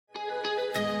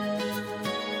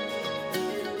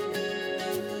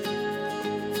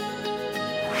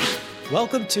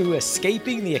Welcome to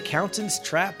Escaping the Accountant's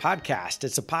Trap podcast.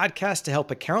 It's a podcast to help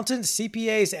accountants,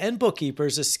 CPAs, and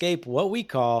bookkeepers escape what we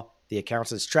call the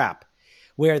accountant's trap,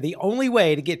 where the only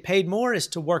way to get paid more is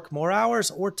to work more hours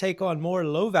or take on more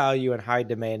low-value and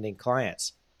high-demanding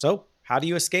clients. So, how do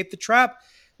you escape the trap?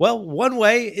 Well, one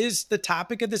way is the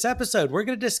topic of this episode. We're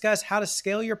going to discuss how to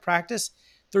scale your practice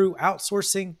through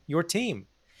outsourcing your team.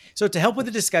 So, to help with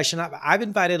the discussion, I've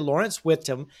invited Lawrence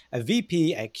Whittam, a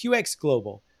VP at QX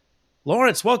Global.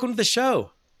 Lawrence, welcome to the show.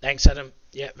 Thanks, Adam.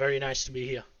 Yeah, very nice to be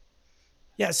here.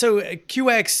 Yeah, so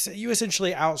QX, you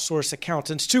essentially outsource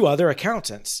accountants to other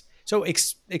accountants. So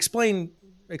explain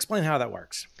how that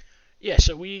works. Yeah,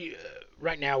 so we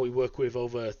right now we work with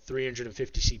over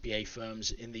 350 CPA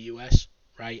firms in the US,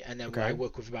 right? And then I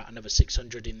work with about another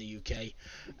 600 in the UK.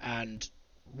 And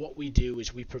what we do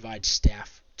is we provide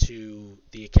staff to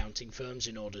the accounting firms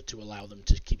in order to allow them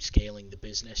to keep scaling the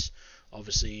business.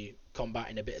 Obviously,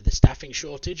 combating a bit of the staffing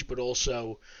shortage, but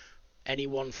also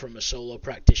anyone from a solo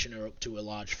practitioner up to a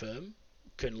large firm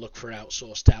can look for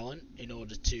outsourced talent in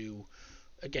order to,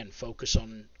 again, focus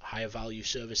on higher value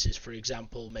services, for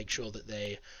example, make sure that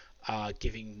they are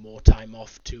giving more time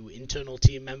off to internal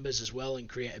team members as well and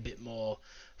create a bit more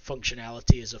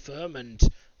functionality as a firm and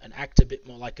act a bit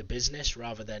more like a business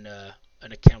rather than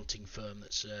an accounting firm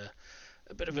that's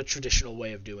a bit of a traditional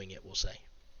way of doing it, we'll say.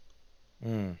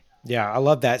 Yeah, I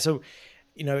love that. So,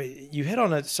 you hit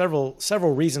on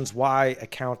several reasons why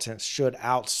accountants should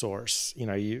outsource.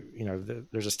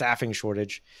 There's a staffing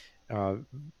shortage,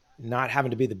 not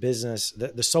having to be the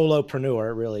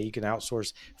solopreneur, really. You can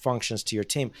outsource functions to your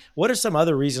team. What are some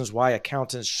other reasons why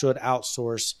accountants should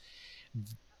outsource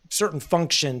certain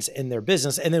functions in their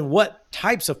business? And then what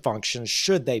types of functions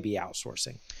should they be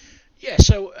outsourcing? Yeah,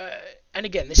 so, and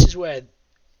again, this is where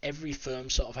every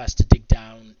firm sort of has to dig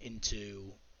down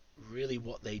into really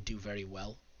what they do very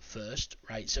well first,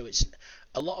 right? So it's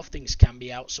a lot of things can be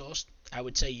outsourced. I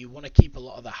would say you want to keep a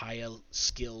lot of the higher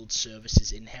skilled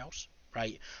services in-house,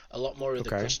 right? A lot more of the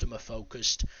customer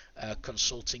focused,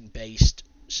 consulting based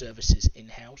services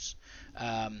in-house.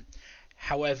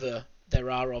 However, there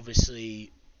are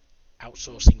obviously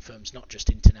outsourcing firms, not just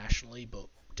internationally, but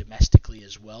domestically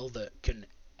as well, that can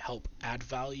help add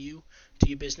value to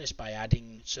your business by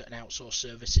adding certain outsourced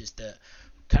services that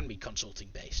can be consulting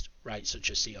based, right, such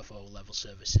as CFO level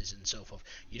services and so forth.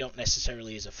 You don't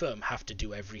necessarily as a firm have to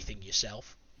do everything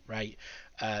yourself, right?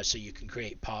 So you can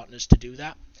create partners to do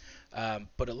that.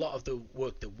 But a lot of the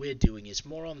work that we're doing is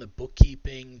more on the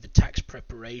bookkeeping, the tax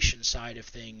preparation side of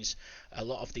things, a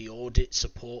lot of the audit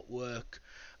support work,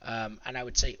 and I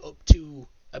would say up to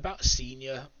about a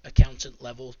senior accountant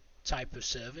level type of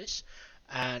service.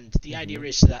 And the idea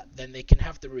is that then they can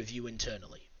have the review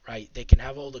internally, right? They can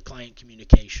have all the client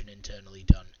communication internally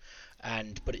done,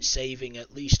 but it's saving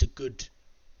at least a good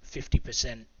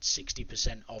 50%,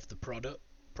 60% of the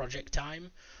project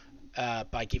time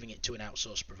by giving it to an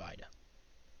outsourced provider.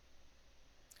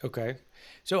 Okay.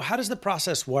 So how does the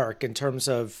process work in terms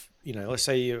of, let's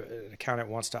say an accountant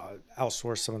wants to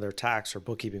outsource some of their tax or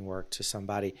bookkeeping work to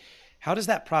somebody. How does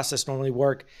that process normally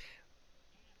work?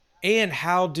 And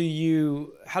how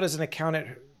does an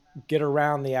accountant get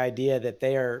around the idea that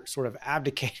they are sort of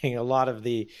abdicating a lot of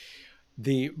the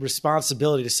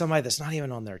responsibility to somebody that's not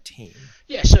even on their team?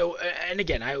 Yeah. So, and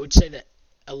again, I would say that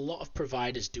a lot of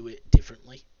providers do it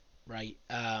differently, right?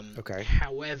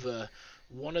 However,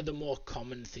 one of the more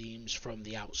common themes from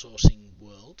the outsourcing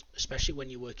world, especially when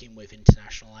you're working with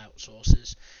international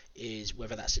outsourcers, is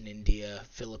whether that's in India,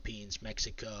 Philippines,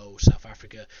 Mexico, South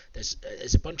Africa. There's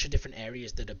a bunch of different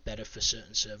areas that are better for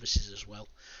certain services as well.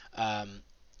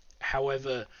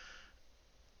 However,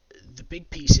 the big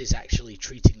piece is actually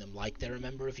treating them like they're a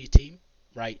member of your team,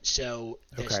 right? So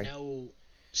there's no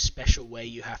special way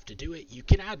you have to do it. You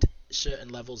can add certain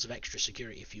levels of extra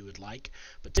security if you would like,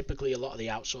 but typically a lot of the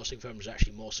outsourcing firms are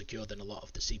actually more secure than a lot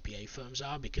of the CPA firms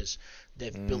are because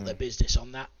they've built their business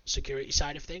on that security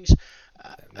side of things.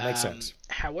 That makes sense.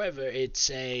 However,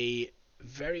 it's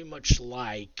very much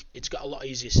like it's got a lot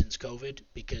easier since COVID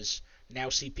because now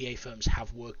CPA firms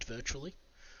have worked virtually.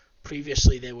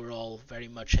 Previously, they were all very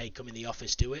much, hey, come in the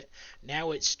office, do it.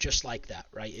 Now it's just like that,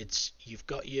 right? You've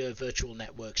got your virtual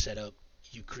network set up.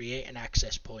 You create an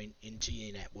access point into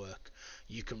your network.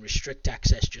 You can restrict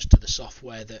access just to the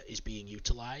software that is being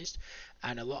utilized.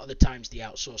 And a lot of the times the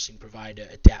outsourcing provider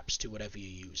adapts to whatever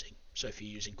you're using. So if you're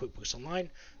using QuickBooks Online,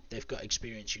 they've got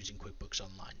experience using QuickBooks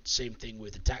Online. Same thing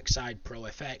with the tax side,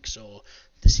 ProFX or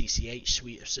the CCH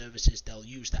suite of services. They'll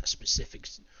use that specific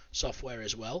software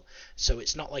as well. So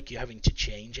it's not like you're having to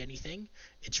change anything.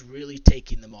 It's really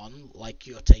taking them on like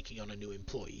you're taking on a new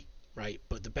employee. right?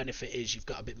 But the benefit is you've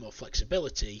got a bit more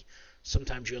flexibility.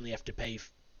 Sometimes you only have to pay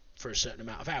for a certain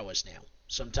amount of hours now.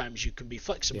 Sometimes you can be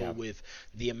flexible Yeah. with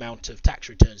the amount of tax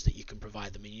returns that you can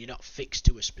provide them, and you're not fixed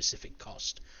to a specific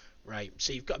cost, right?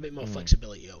 So you've got a bit more Mm.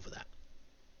 flexibility over that.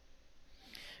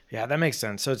 Yeah, that makes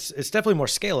sense. So it's definitely more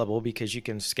scalable because you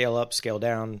can scale up, scale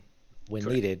down when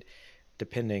Correct. needed,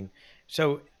 depending.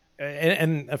 So,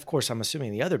 and of course, I'm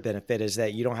assuming the other benefit is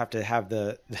that you don't have to have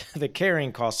the the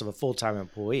carrying cost of a full time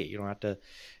employee. You don't have to,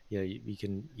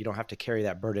 you don't have to carry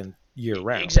that burden year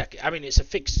round. Exactly. I mean, it's a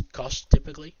fixed cost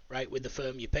typically, right? With the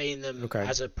firm, you're paying them Okay.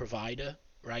 as a provider,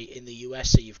 right? In the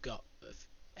US, so you've got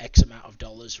X amount of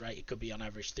dollars, right? It could be on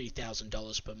average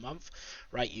 $3,000 per month,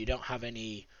 right? You don't have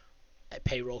any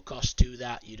payroll costs to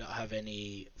that. You don't have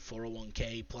any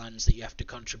 401k plans that you have to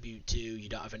contribute to. You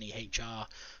don't have any HR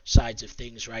sides of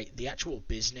things, right? The actual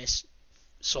business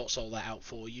sorts all that out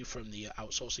for you from the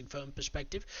outsourcing firm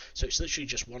perspective. So it's literally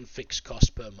just one fixed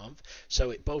cost per month. So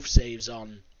it both saves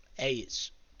on A,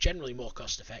 it's generally more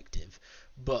cost effective,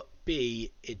 but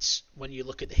B, it's when you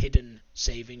look at the hidden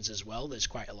savings as well, there's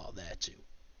quite a lot there too.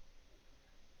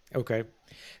 Okay.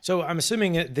 So I'm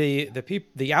assuming that the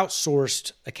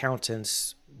outsourced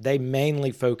accountants, they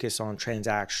mainly focus on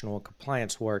transactional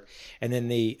compliance work, and then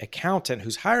the accountant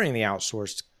who's hiring the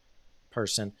outsourced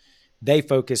person, they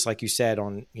focus, like you said,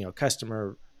 on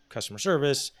customer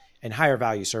service and higher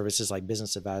value services like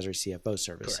business advisory, CFO Correct.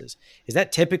 services. Is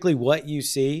that typically what you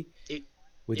see It,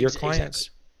 with your exactly. clients?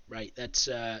 Right. That's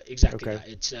exactly Okay. that.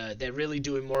 It's they're really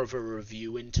doing more of a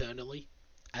review internally,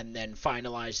 and then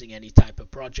finalizing any type of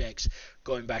projects,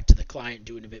 going back to the client,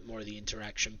 doing a bit more of the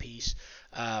interaction piece.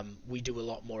 We do a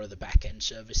lot more of the back end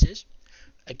services.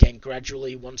 Again,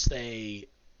 gradually, once they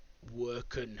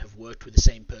work and have worked with the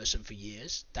same person for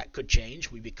years, that could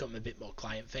change. We become a bit more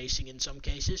client facing in some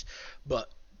cases, but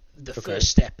the Okay. first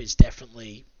step is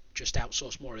definitely just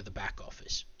outsource more of the back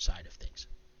office side of things.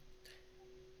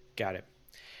 Got it.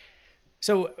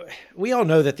 So we all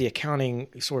know that the accounting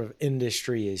sort of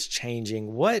industry is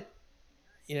changing. What,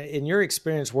 in your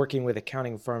experience working with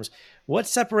accounting firms, what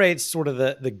separates sort of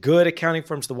the good accounting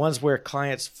firms, the ones where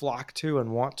clients flock to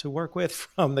and want to work with,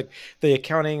 from the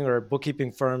accounting or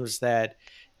bookkeeping firms that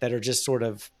are just sort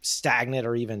of stagnant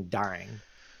or even dying?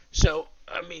 So,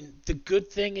 I mean, the good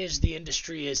thing is the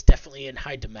industry is definitely in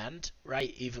high demand,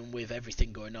 right? Even with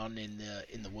everything going on in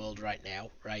the world right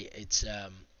now, right? It's uh,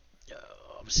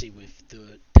 obviously with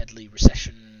the deadly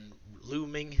recession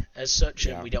looming as such,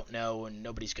 and Yeah. we don't know, and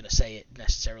nobody's going to say it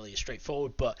necessarily as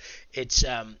straightforward, but it's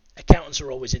accountants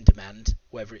are always in demand,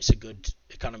 whether it's a good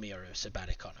economy or it's a bad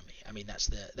economy. I mean, that's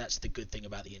the good thing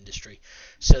about the industry.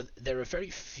 So there are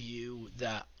very few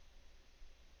that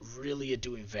really are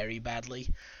doing very badly,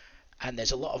 and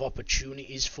there's a lot of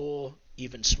opportunities for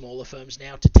even smaller firms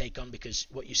now to take on, because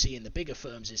what you see in the bigger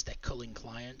firms is they're culling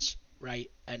clients, right?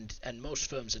 And most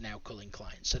firms are now culling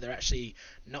clients, so they're actually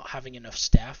not having enough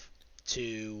staff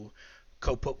to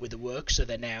cope up with the work, so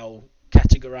they're now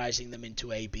categorizing them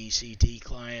into A, B, C, D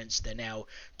clients. They're now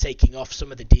taking off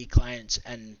some of the D clients,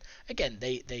 and again,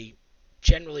 they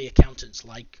generally, accountants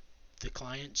like the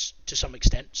clients to some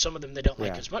extent. Some of them they don't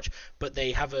like Yeah. as much, but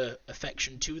they have a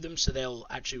affection to them, so they'll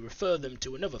actually refer them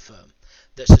to another firm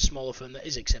that's a smaller firm that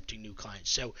is accepting new clients.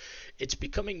 So it's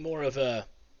becoming more of a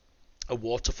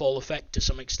waterfall effect to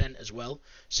some extent as well.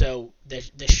 So there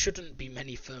shouldn't be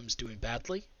many firms doing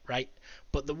badly, right?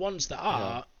 But the ones that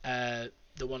Yeah. are,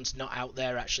 the ones not out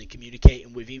there actually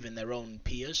communicating with even their own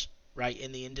peers, right,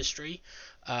 in the industry.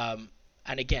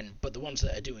 And again, but the ones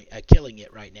that are killing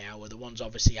it right now are the ones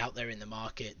obviously out there in the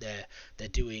market. They're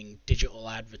doing digital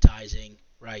advertising,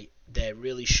 right? They're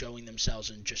really showing themselves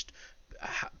and just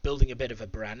building a bit of a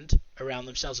brand around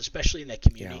themselves, especially in their Yeah.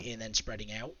 community, and then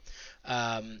spreading out,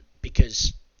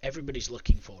 because everybody's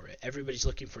looking for it. Everybody's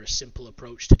looking for a simple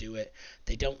approach to do it.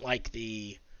 They don't like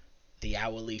the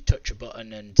hourly touch a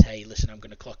button and hey, listen, I'm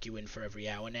going to clock you in for every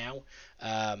hour now.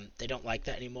 They don't like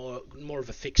that anymore. More of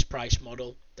a fixed price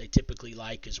model they typically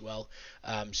like as well.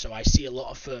 So I see a lot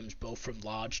of firms, both from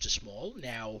large to small,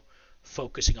 now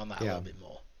focusing on that a little Yeah. bit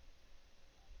more.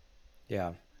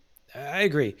 Yeah. I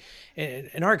agree.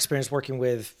 In our experience working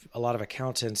with a lot of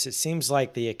accountants, it seems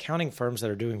like the accounting firms that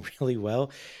are doing really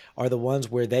well are the ones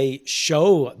where they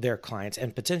show their clients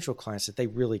and potential clients that they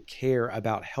really care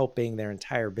about helping their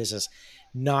entire business,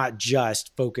 not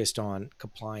just focused on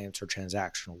compliance or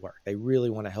transactional work. They really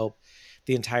want to help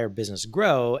the entire business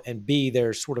grow and be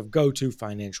their sort of go-to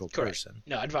financial Correct. person.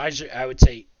 No, advisory, I would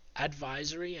say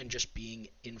advisory and just being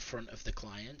in front of the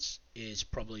clients is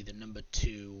probably the number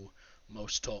two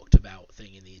most talked about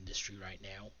thing in the industry right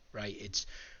now, right? It's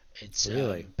It's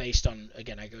Really? based on,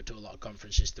 again, I go to a lot of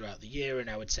conferences throughout the year, and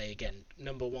I would say, again,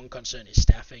 number one concern is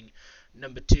staffing.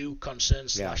 Number two concern Yeah.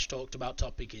 slash talked about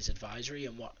topic is advisory.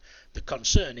 And what the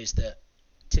concern is that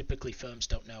typically firms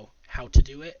don't know how to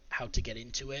do it, how to get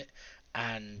into it.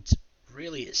 And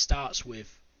really, it starts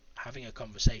with having a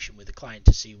conversation with the client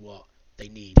to see what they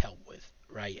need help with,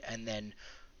 right? And then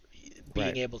being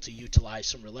Right. able to utilize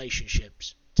some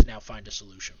relationships to now find a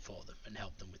solution for them and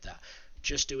help them with that.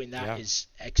 Just doing that Yeah. is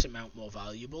X amount more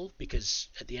valuable, because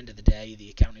at the end of the day, the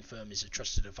accounting firm is a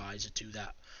trusted advisor to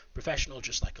that professional,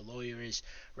 just like a lawyer is,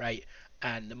 right?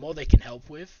 And the more they can help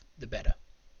with, the better.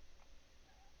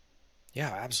 Yeah,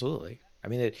 absolutely. I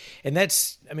mean, at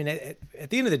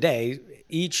the end of the day,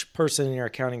 each person in your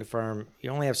accounting firm,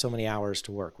 you only have so many hours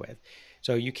to work with.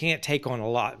 So you can't take on a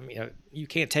lot. You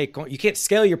can't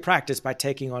scale your practice by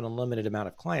taking on a limited amount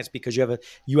of clients because you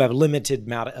have a limited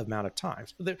amount of time.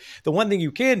 So the one thing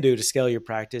you can do to scale your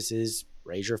practice is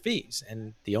raise your fees.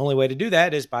 And the only way to do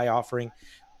that is by offering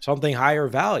something higher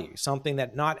value, something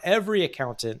that not every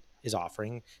accountant is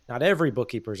offering, not every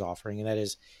bookkeeper is offering, and that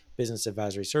is business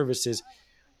advisory services,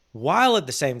 while at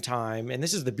the same time, and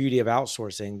this is the beauty of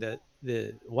outsourcing,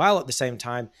 the while at the same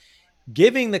time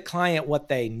giving the client what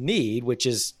they need, which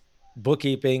is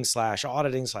bookkeeping slash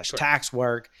auditing slash Correct. tax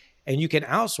work, and you can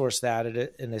outsource that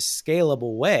in a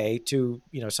scalable way to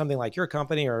something like your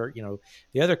company or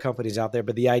the other companies out there.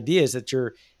 But the idea is that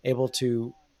you're able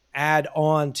to add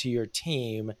on to your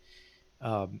team,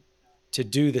 um, to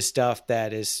do the stuff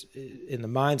that is in the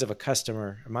minds of a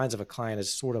customer, or minds of a client,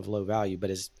 is sort of low value, but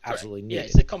is Correct. absolutely Yeah,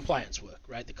 it's needed. the compliance work,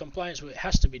 right? The compliance work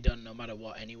has to be done no matter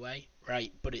what anyway,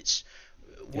 right? But it's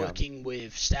Yeah, working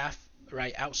with staff,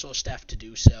 right? Outsource staff to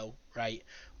do so, right?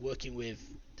 Working with,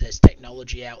 there's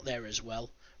technology out there as well,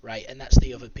 right? And that's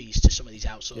the other piece to some of these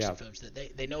yeah, outsourcing firms, that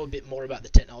they know a bit more about the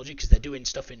technology because they're doing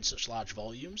stuff in such large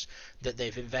volumes that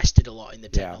they've invested a lot in the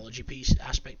yeah, technology piece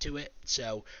aspect to it.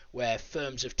 So where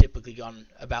firms have typically gone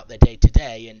about their day to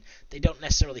day, and they don't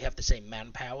necessarily have the same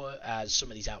manpower as some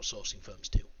of these outsourcing firms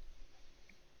do.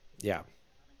 yeah,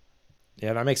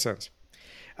 yeah. That makes sense.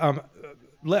 Um,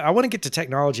 I want to get to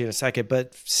technology in a second,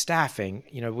 but staffing.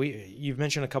 You've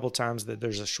mentioned a couple of times that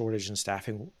there's a shortage in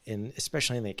staffing,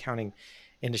 especially in the accounting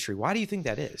industry. Why do you think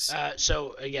that is?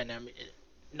 So again,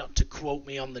 not to quote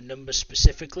me on the numbers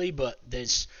specifically, but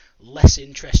there's less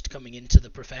interest coming into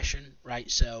the profession, right?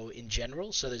 So in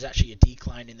general, so there's actually a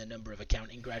decline in the number of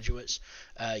accounting graduates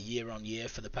year on year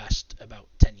for the past about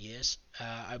 10 years,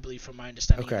 I believe, from my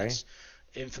understanding, and Okay. that's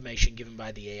information given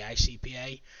by the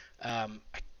AICPA. I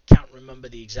can't remember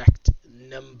the exact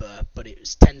number, but it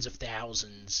was tens of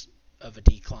thousands of a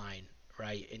decline,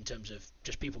 right, in terms of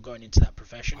just people going into that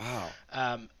profession. Wow.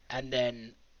 And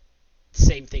then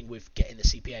same thing with getting the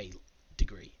CPA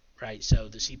degree, right? So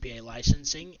the CPA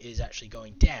licensing is actually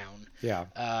going down, Yeah.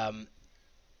 um,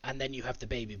 and then you have the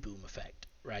baby boom effect,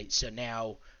 right? So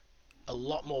now a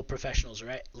lot more professionals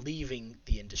are leaving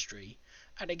the industry,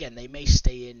 and again, they may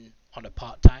stay in on a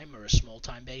part-time or a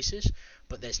small-time basis,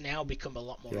 but there's now become a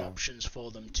lot more Yeah. options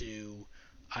for them to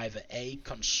either A,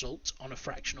 consult on a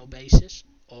fractional basis,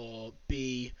 or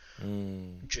B,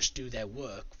 Mm, just do their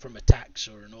work from a tax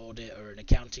or an audit or an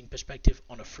accounting perspective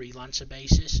on a freelancer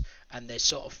basis. And there's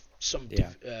sort of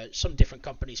yeah. some different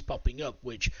companies popping up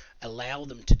which allow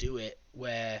them to do it,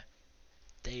 where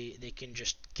they can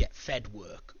just get fed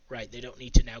work, right? They don't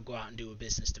need to now go out and do a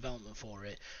business development for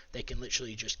it. They can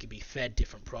literally just be fed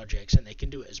different projects, and they can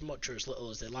do it as much or as little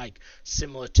as they like,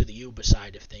 similar to the Uber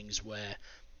side of things, where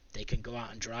they can go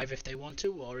out and drive if they want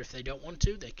to, or if they don't want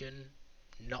to, they can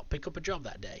not pick up a job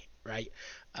that day, right?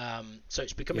 So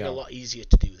it's becoming a Yeah. lot easier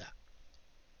to do that.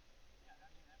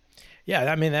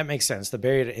 Yeah, I mean that makes sense. The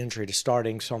barrier to entry to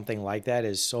starting something like that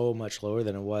is so much lower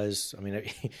than it was. I mean,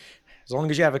 as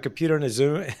long as you have a computer and a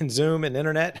Zoom and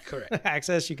internet Correct.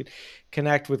 access, you can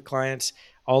connect with clients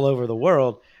all over the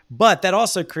world. But that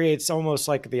also creates almost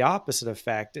like the opposite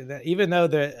effect. That even though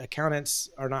the accountants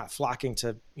are not flocking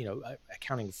to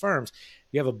accounting firms,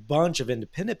 you have a bunch of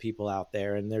independent people out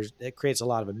there, and it creates a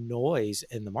lot of noise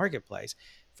in the marketplace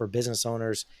for business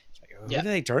owners. It's like, who Yeah. do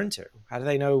they turn to? How do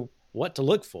they know what to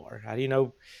look for? How do you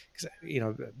know? Because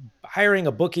hiring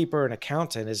a bookkeeper and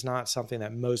accountant is not something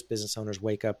that most business owners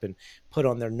wake up and put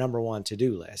on their number one to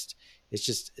do list.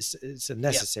 It's a Yeah.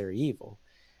 necessary evil.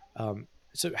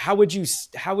 So how would you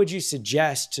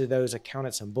suggest to those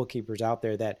accountants and bookkeepers out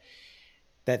there that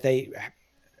they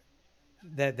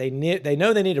they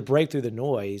know they need to break through the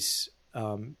noise?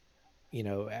 How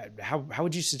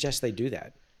would you suggest they do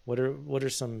that? What are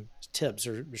some tips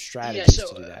or Yeah, strategies so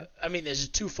to do that? I mean, there's a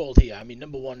twofold here. I mean,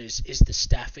 number one is the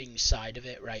staffing side of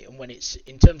it, right? And when it's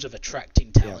in terms of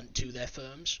attracting Yeah. talent to their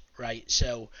firms, right?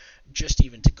 So just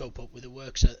even to cope up with the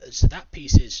work, so that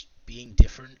piece is being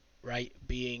different, right?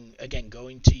 Being again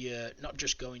going to your not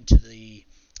just going to the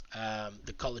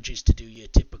colleges to do your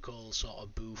typical sort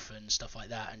of booth and stuff like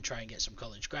that, and try and get some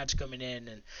college grads coming in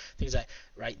and things like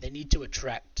right. They need to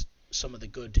attract some of the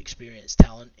good experienced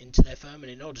talent into their firm,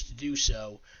 and in order to do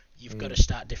so, you've got Mm, to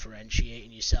start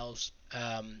differentiating yourselves.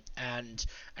 And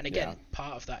yeah. again,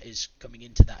 part of that is coming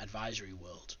into that advisory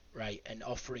world, right, and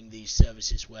offering these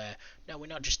services where no, we're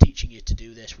not just teaching you to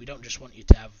do this. We don't just want you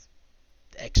to have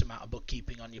X amount of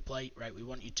bookkeeping on your plate, right? We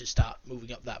want you to start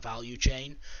moving up that value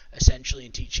chain, essentially,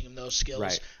 and teaching them those skills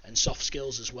Right. and soft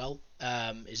skills as well.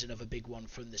 Is another big one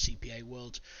from the CPA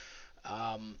world.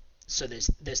 So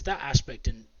there's that aspect,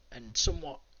 and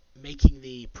somewhat making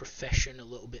the profession a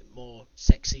little bit more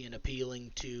sexy and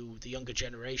appealing to the younger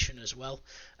generation as well,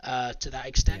 to that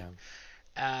extent.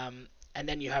 Yeah. And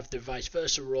then you have the vice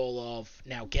versa role of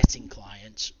now getting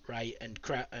clients, right,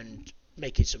 and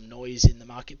making some noise in the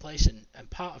marketplace, and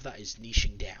part of that is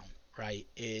niching down, right,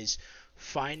 is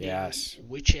finding Yes.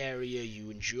 which area you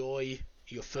enjoy,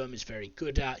 your firm is very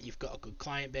good at, you've got a good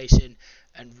client base in,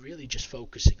 and really just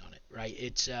focusing on it, right?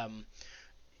 It's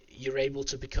you're able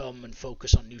to become and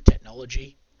focus on new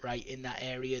technology, right, in that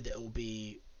area that will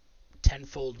be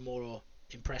tenfold more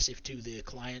impressive to the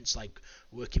clients, like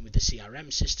working with the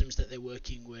CRM systems that they're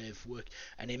working with, work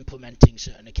and implementing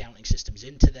certain accounting systems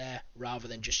into there, rather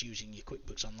than just using your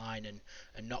QuickBooks Online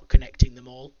and not connecting them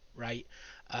all, right?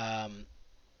 Um,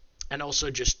 and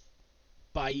also just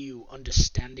by you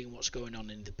understanding what's going on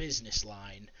in the business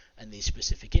line and the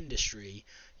specific industry,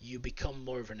 you become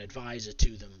more of an advisor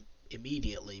to them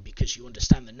immediately because you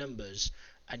understand the numbers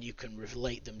and you can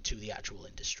relate them to the actual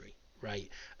industry, right?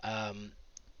 Um,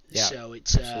 Yeah. so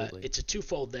Absolutely. it's a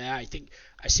twofold there. I think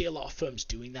I see a lot of firms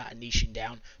doing that and niching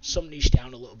down. Some niche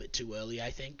down a little bit too early,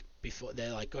 I think. Before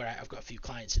they're like, all right, I've got a few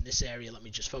clients in this area, let me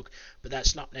just focus. But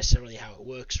that's not necessarily how it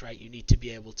works, right? You need to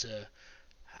be able to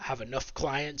have enough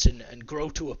clients and grow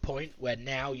to a point where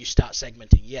now you start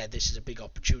segmenting. Yeah, this is a big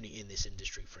opportunity in this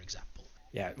industry, for example.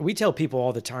 Yeah, we tell people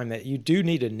all the time that you do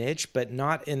need a niche, but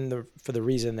not in the for the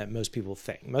reason that most people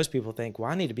think. Most people think,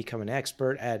 well, I need to become an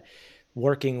expert at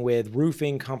working with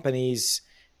roofing companies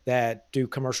that do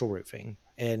commercial roofing,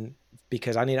 and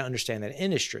because I need to understand that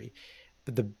industry.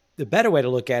 But the better way to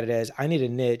look at it is I need a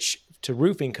niche to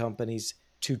roofing companies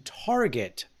to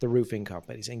target the roofing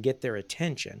companies and get their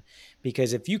attention.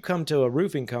 Because if you come to a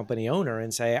roofing company owner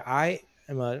and say, I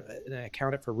am an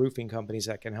accountant for roofing companies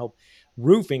that can help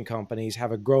roofing companies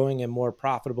have a growing and more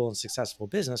profitable and successful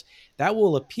business, that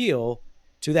will appeal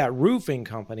to that roofing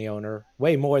company owner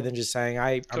way more than just saying,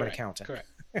 I'm an Correct, accountant. correct.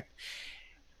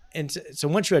 And so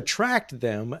once you attract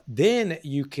them, then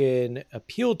you can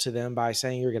appeal to them by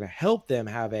saying you're going to help them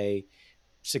have a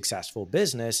successful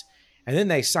business, and then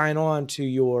they sign on to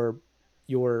your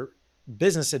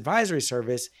business advisory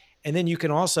service, and then you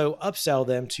can also upsell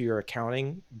them to your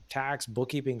accounting, tax,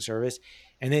 bookkeeping service,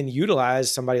 and then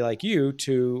utilize somebody like you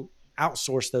to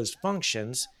outsource those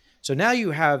functions. So now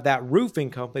you have that roofing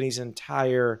company's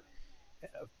entire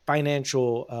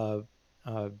financial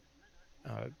uh,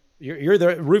 uh, you're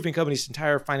the roofing company's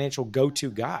entire financial go-to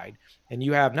guide, and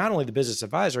you have not only the business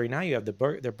advisory, now you have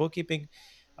their bookkeeping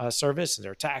service and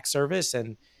their tax service,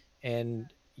 and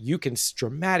you can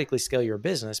dramatically scale your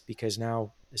business because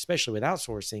now, especially with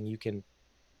outsourcing,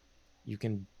 you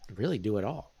can really do it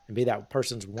all and be that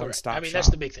person's Correct. I one-stop mean, that's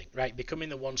the shop. big thing, right? Becoming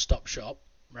the one-stop shop,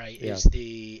 right, Yeah,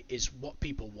 is what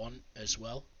people want as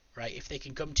well, right? If they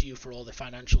can come to you for all their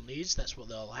financial needs, that's what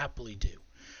they'll happily do,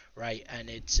 right? And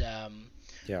it's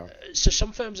yeah, so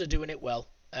some firms are doing it well.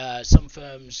 Some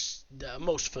firms,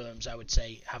 most firms, I would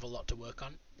say, have a lot to work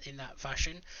on in that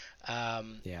fashion.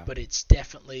 yeah, But it's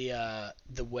definitely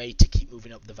the way to keep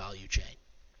moving up the value chain.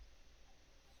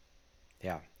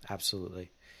 yeah,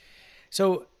 absolutely.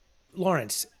 So,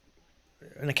 Lawrence,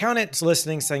 an accountant's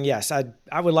listening saying, yes,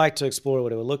 I would like to explore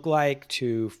what it would look like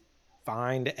to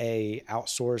find a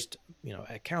outsourced,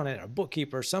 accountant or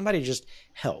bookkeeper, somebody just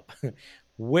help.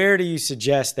 Where do you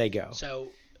suggest they go? So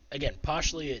again,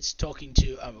 partially it's talking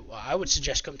to. Well, I would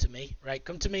suggest come to me, right?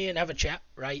 Come to me and have a chat,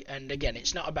 right? And again,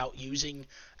 it's not about using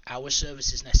our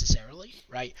services necessarily,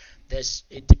 right?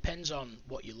 It depends on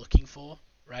what you're looking for,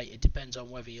 right? It depends on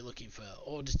whether you're looking for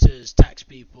auditors, tax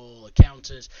people,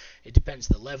 accountants. It depends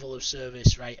the level of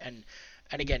service, right? And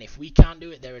again, if we can't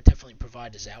do it, there are definitely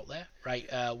providers out there, right?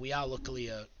 We are luckily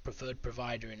a preferred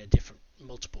provider in a different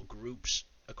multiple groups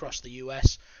across the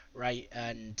US, right?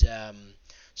 And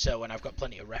So, and I've got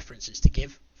plenty of references to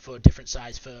give for different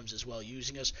size firms as well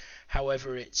using us.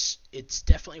 However, it's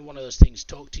definitely one of those things.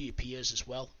 Talk to your peers as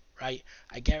well, right?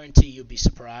 I guarantee you'll be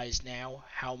surprised now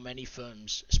how many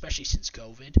firms, especially since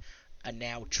COVID, are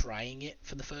now trying it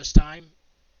for the first time,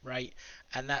 right?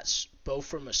 And that's both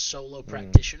from a solo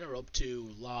practitioner up to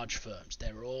large firms.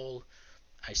 They're all,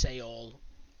 I say all,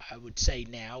 I would say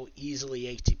now easily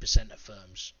 80% of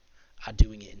firms are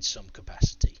doing it in some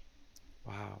capacity.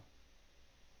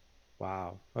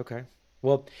 Wow. Okay.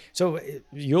 Well, so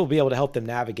you'll be able to help them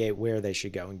navigate where they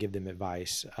should go and give them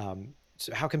advice.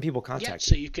 So how can people contact you?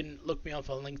 So you? you can look me up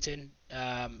on LinkedIn.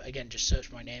 Again, just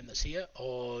search my name that's here,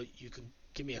 or you can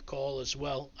give me a call as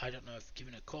well. I don't know if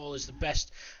giving a call is the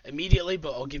best immediately,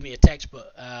 or give me a text.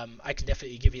 But I can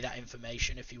definitely give you that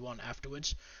information if you want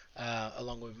afterwards,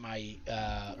 along with my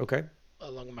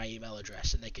along with my email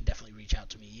address, and they can definitely reach out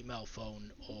to me, email,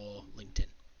 phone, or LinkedIn.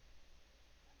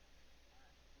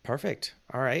 Perfect.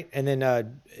 All right. And then,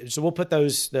 so we'll put the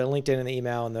LinkedIn and the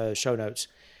email in the show notes.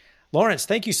 Lawrence,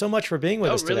 thank you so much for being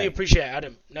with us today. Really appreciate it,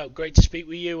 Adam. No, great to speak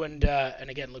with you, and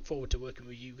again, look forward to working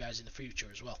with you guys in the future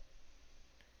as well.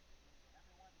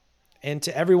 And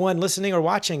to everyone listening or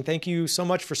watching, thank you so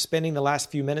much for spending the last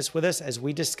few minutes with us as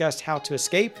we discussed how to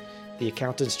escape the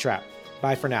accountant's trap.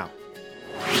 Bye for now.